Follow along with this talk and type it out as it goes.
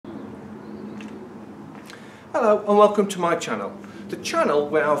Hello and welcome to my channel. The channel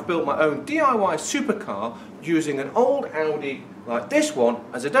where I've built my own DIY supercar using an old Audi like this one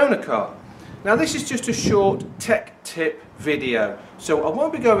as a donor car. Now this is just a short tech tip video, so I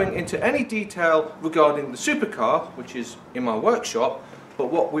won't be going into any detail regarding the supercar, which is in my workshop, but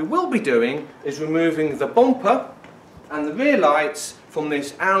what we will be doing is removing the bumper and the rear lights from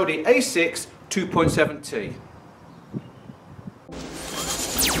this Audi A6 2.7T.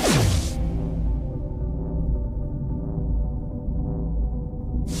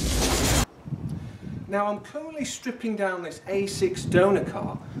 Now I'm currently stripping down this A6 donor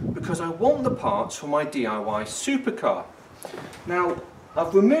car because I want the parts for my DIY supercar. Now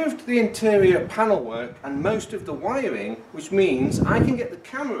I've removed the interior panel work and most of the wiring, which means I can get the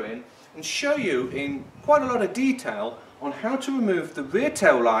camera in and show you in quite a lot of detail on how to remove the rear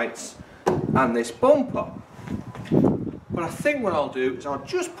tail lights and this bumper. But I think what I'll do is I'll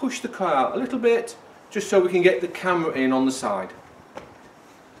just push the car out a little bit just so we can get the camera in on the side.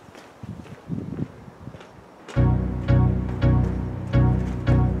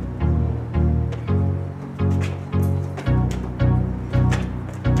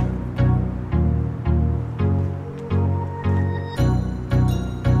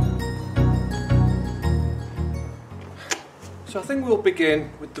 So I think we'll begin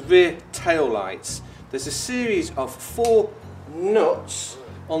with the rear tail lights. There's a series of 4 nuts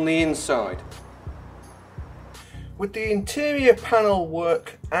on the inside. With the interior panel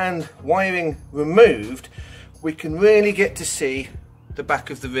work and wiring removed, we can really get to see the back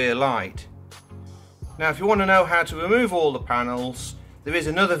of the rear light. Now if you want to know how to remove all the panels, there is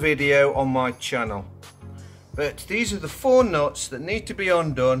another video on my channel. But these are the 4 nuts that need to be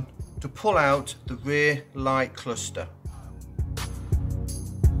undone to pull out the rear light cluster.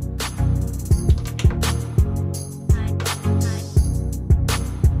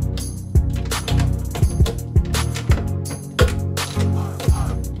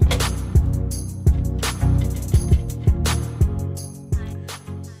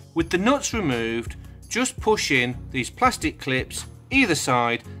 With the nuts removed, just push in these plastic clips either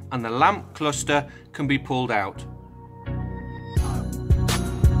side and the lamp cluster can be pulled out.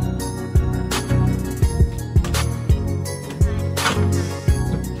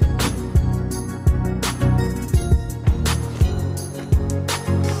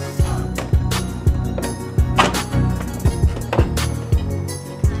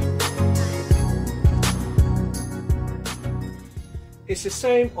 It's the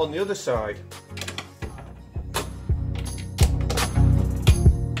same on the other side.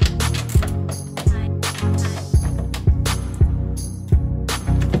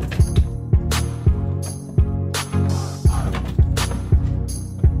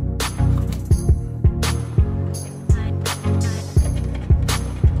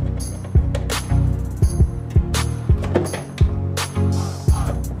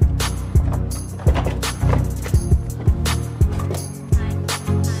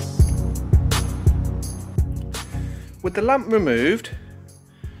 With the lamp removed,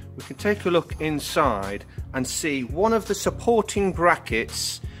 we can take a look inside and see one of the supporting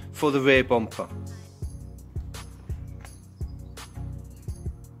brackets for the rear bumper.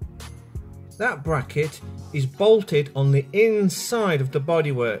 That bracket is bolted on the inside of the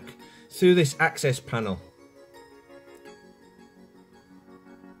bodywork through this access panel.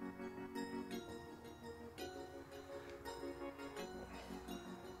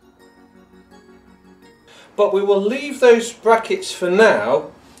 But we will leave those brackets for now,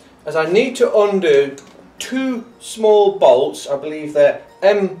 as I need to undo 2 small bolts. I believe they're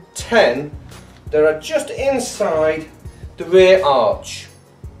M10. That are just inside the rear arch.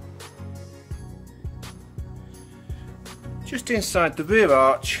 Just inside the rear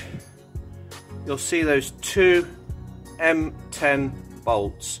arch, you'll see those 2 M10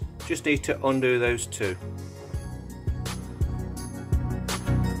 bolts. Just need to undo those 2.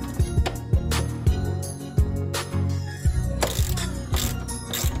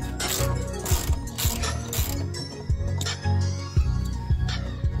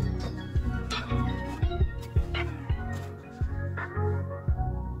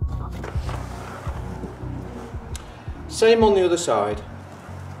 Same on the other side.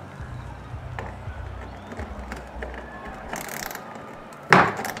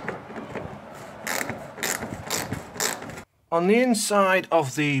 On the inside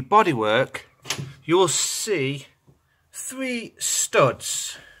of the bodywork, you'll see 3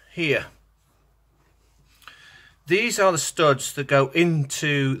 studs here. These are the studs that go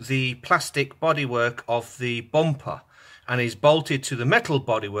into the plastic bodywork of the bumper and is bolted to the metal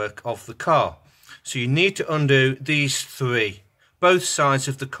bodywork of the car. So you need to undo these 3, both sides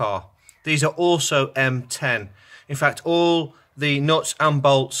of the car. these are also M10. In fact, all the nuts and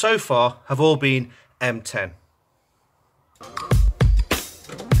bolts so far have all been M10.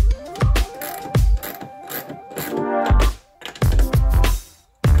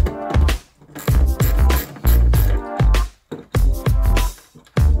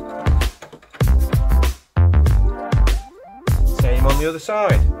 Same on the other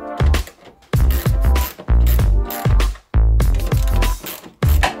side.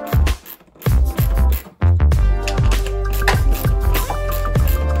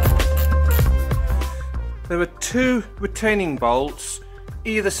 There are 2 retaining bolts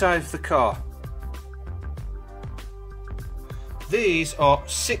either side of the car. These are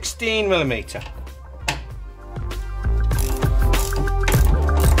 16mm.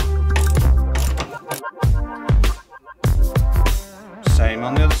 Same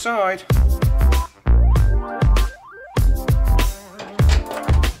on the other side.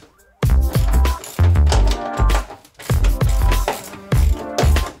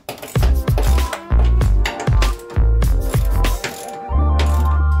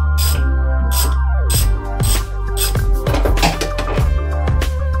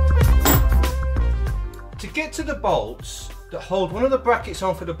 To the bolts that hold one of the brackets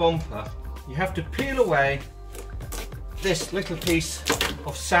on for the bumper, you have to peel away this little piece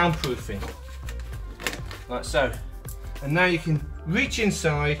of soundproofing, like so, and now you can reach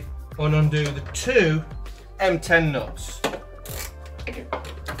inside and undo the 2 M10 nuts.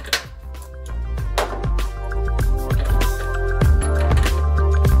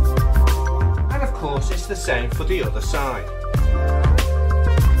 And of course it's the same for the other side.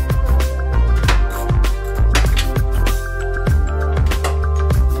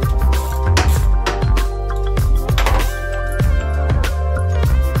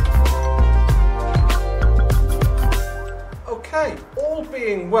 All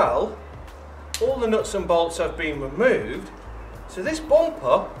being well, all the nuts and bolts have been removed, so this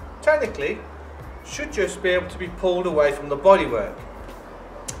bumper technically should just be able to be pulled away from the bodywork.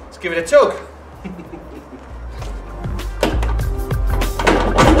 Let's give it a tug.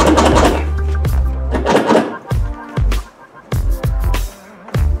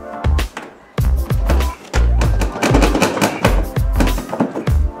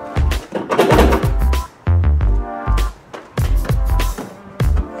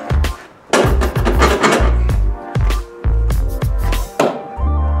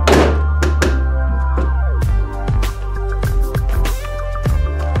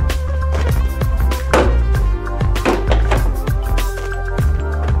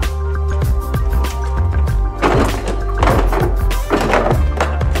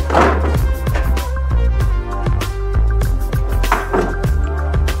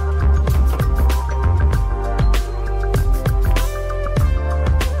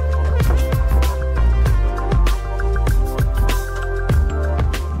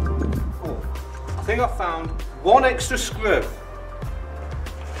 I found 1 extra screw.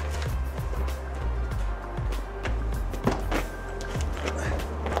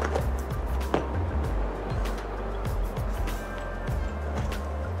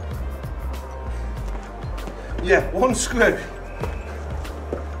 Yeah, 1 screw.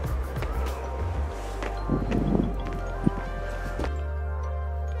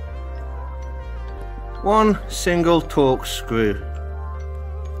 One single Torx screw.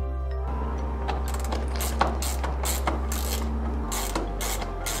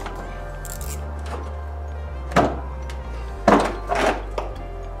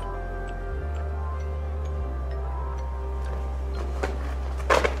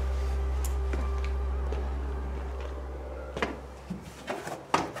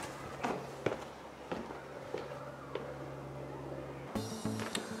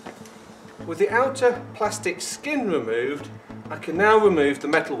 With the outer plastic skin removed, I can now remove the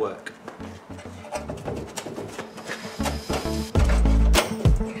metalwork.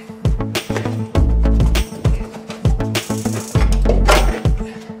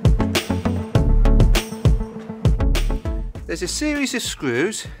 There's a series of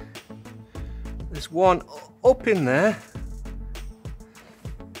screws. There's one up in there,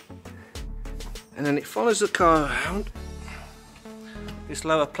 and then it follows the car around this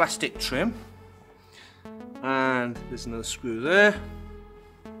lower plastic trim, and there's another screw there,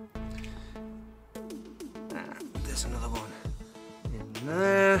 and there's another one in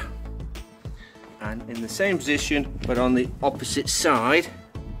there, and in the same position but on the opposite side,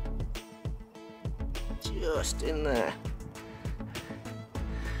 just in there.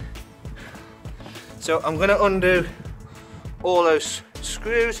 So I'm going to undo all those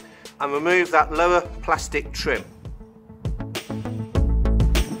screws and remove that lower plastic trim.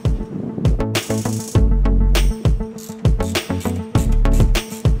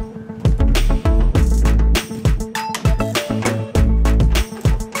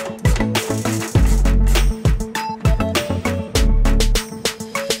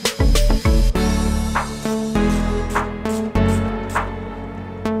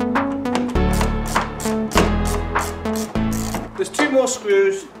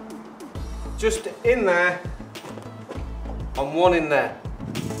 screws just in there and one in there.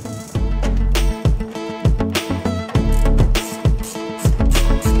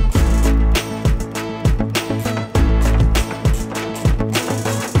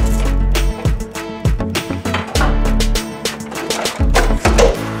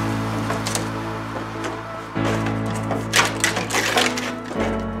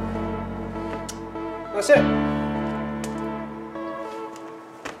 That's it.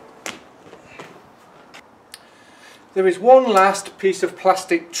 There is one last piece of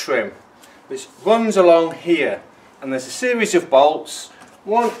plastic trim which runs along here, and there's a series of bolts,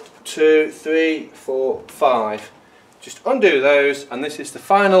 1, 2, 3, 4, 5. Just undo those, and this is the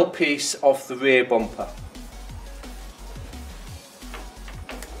final piece of the rear bumper.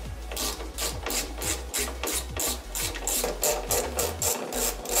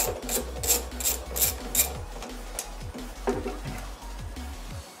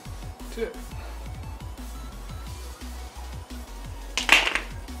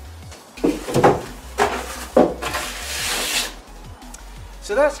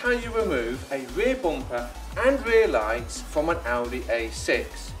 So that's how you remove a rear bumper and rear lights from an Audi A6.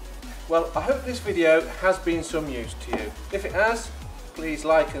 Well, I hope this video has been some use to you. If it has, please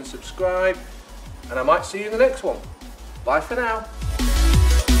like and subscribe, and I might see you in the next one. Bye for now.